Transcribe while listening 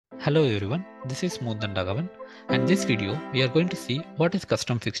Hello everyone, this is Mohan Raghavan, and this video we are going to see what is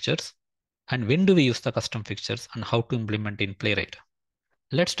custom fixtures and when do we use the custom fixtures and how to implement in Playwright.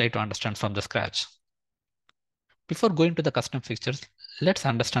 Let's try to understand from the scratch. Before going to the custom fixtures, let's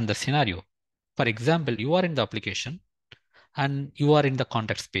understand the scenario. For example, you are in the application and you are in the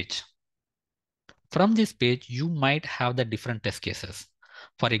context page. From this page, you might have the different test cases.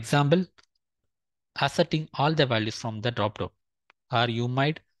 For example, asserting all the values from the dropdown, or you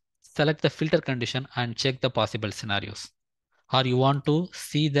might select the filter condition and check the possible scenarios. Or you want to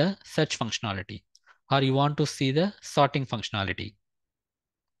see the search functionality, or you want to see the sorting functionality.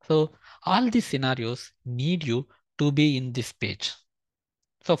 So all these scenarios need you to be in this page.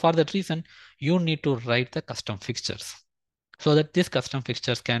 So for that reason, you need to write the custom fixtures so that these custom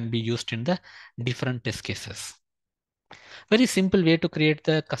fixtures can be used in the different test cases. Very simple way to create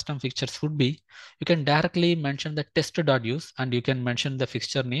the custom fixtures would be, you can directly mention the test.use and you can mention the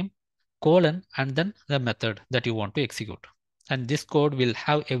fixture name, colon, and then the method that you want to execute. And this code will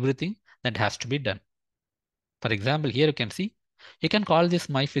have everything that has to be done. For example, here you can see, you can call this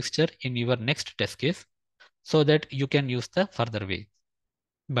my fixture in your next test case so that you can use the further way.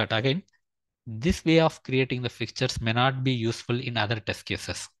 But again, this way of creating the fixtures may not be useful in other test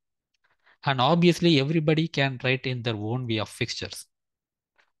cases. And obviously everybody can write in their own way of fixtures.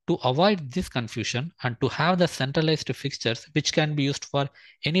 To avoid this confusion and to have the centralized fixtures which can be used for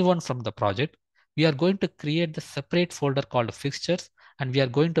anyone from the project, we are going to create the separate folder called fixtures and we are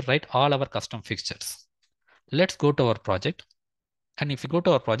going to write all our custom fixtures. Let's go to our project. And if you go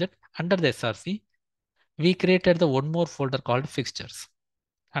to our project, under the SRC, we created the one more folder called fixtures.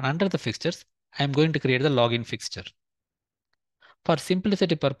 And under the fixtures, I am going to create the login fixture. For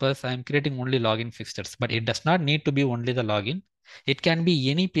simplicity purpose, I am creating only login fixtures, but it does not need to be only the login. It can be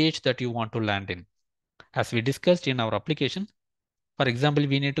any page that you want to land in. As we discussed in our application, for example,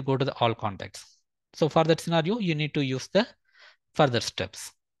 we need to go to the all contacts. So for that scenario, you need to use the further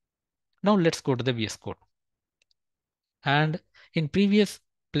steps. Now let's go to the VS Code. And in previous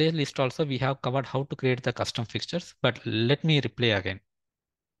playlist also, we have covered how to create the custom fixtures, but let me replay again.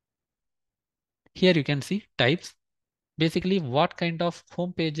 Here you can see types, basically what kind of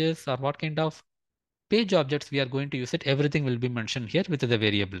home pages or what kind of page objects we are going to use it. Everything will be mentioned here with the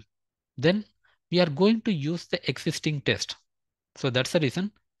variable. Then we are going to use the existing test. So that's the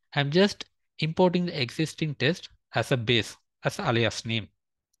reason I'm just importing the existing test as a base, as alias name.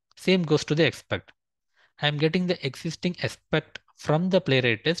 Same goes to the expect. I'm getting the existing expect from the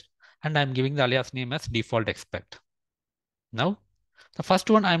Playwright test and I'm giving the alias name as default expect. Now, the first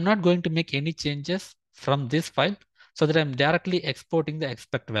one, I'm not going to make any changes from this file so that I'm directly exporting the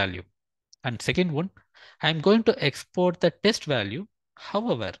expect value. And second one, I'm going to export the test value.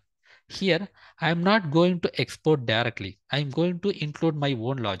 However, here I'm not going to export directly. I'm going to include my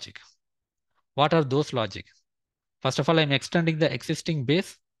own logic. What are those logic? First of all, I'm extending the existing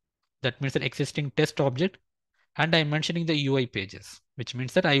base. That means the existing test object. And I'm mentioning the UI pages, which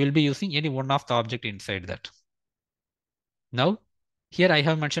means that I will be using any one of the object inside that. Now, here I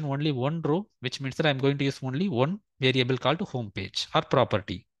have mentioned only one row, which means that I'm going to use only one variable called home page or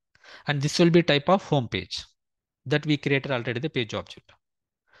property. And this will be type of home page that we created already the page object.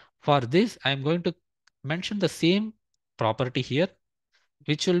 For this, I'm going to mention the same property here,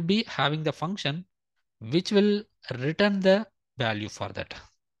 which will be having the function which will return the value for that.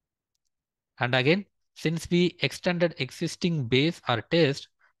 And again, since we extended existing base or test,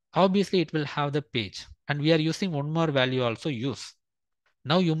 obviously it will have the page and we are using one more value also use.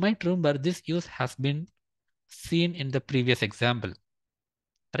 Now you might remember this use has been seen in the previous example,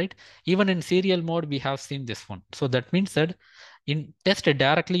 right? Even in serial mode, we have seen this one. So that means that in test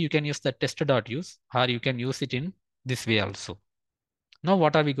directly, you can use the test.use or you can use it in this way also. Now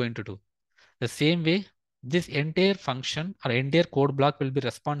what are we going to do? The same way, this entire function or entire code block will be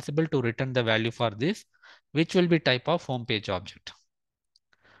responsible to return the value for this, which will be type of home page object.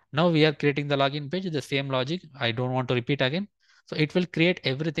 Now we are creating the login page, the same logic. I don't want to repeat again. So it will create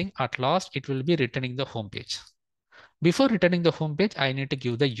everything. At last, it will be returning the home page. Before returning the home page, I need to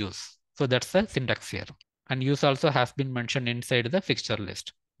give the use. So that's the syntax here. And use also has been mentioned inside the fixture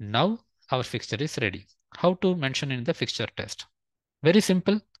list. Now our fixture is ready. How to mention in the fixture test? Very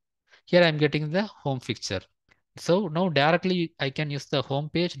simple. Here I'm getting the home fixture. So now directly I can use the home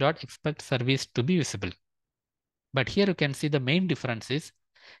page dot expect service to be visible. But here you can see the main difference is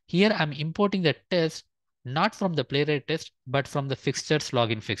here I'm importing the test not from the Playwright test, but from the fixtures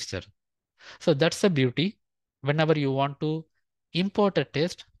login fixture. So that's the beauty. Whenever you want to import a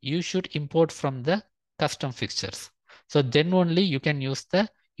test, you should import from the custom fixtures. So then only you can use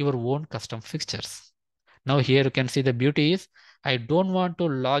your own custom fixtures. Now here you can see the beauty is I don't want to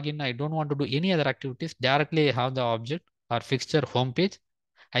log in. I don't want to do any other activities. Directly I have the object or fixture homepage.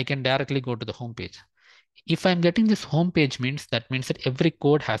 I can directly go to the homepage. If I'm getting this homepage means that means that every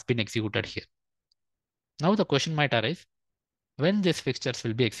code has been executed here. Now the question might arise, when these fixtures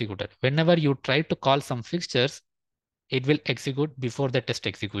will be executed? Whenever you try to call some fixtures, it will execute before the test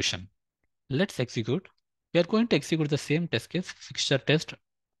execution. Let's execute. We are going to execute the same test case, fixture test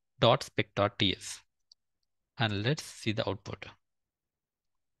dot spec.ts. And let's see the output.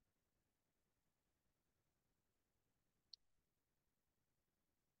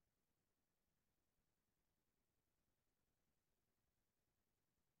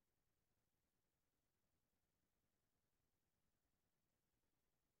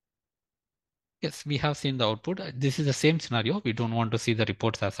 Yes, we have seen the output. This is the same scenario. We don't want to see the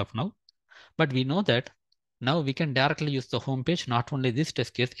reports as of now, but we know that now we can directly use the home page, not only this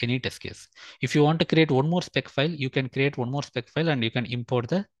test case, any test case. If you want to create one more spec file, you can create one more spec file and you can import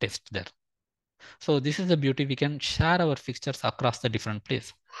the test there. So this is the beauty. We can share our fixtures across the different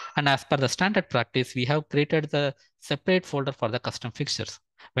place. And as per the standard practice, we have created the separate folder for the custom fixtures.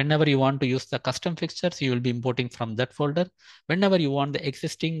 Whenever you want to use the custom fixtures, you will be importing from that folder. Whenever you want the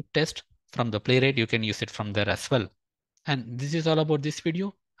existing test from the Playwright, you can use it from there as well. And this is all about this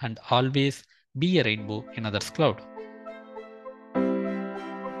video, and always be a rainbow in others' cloud.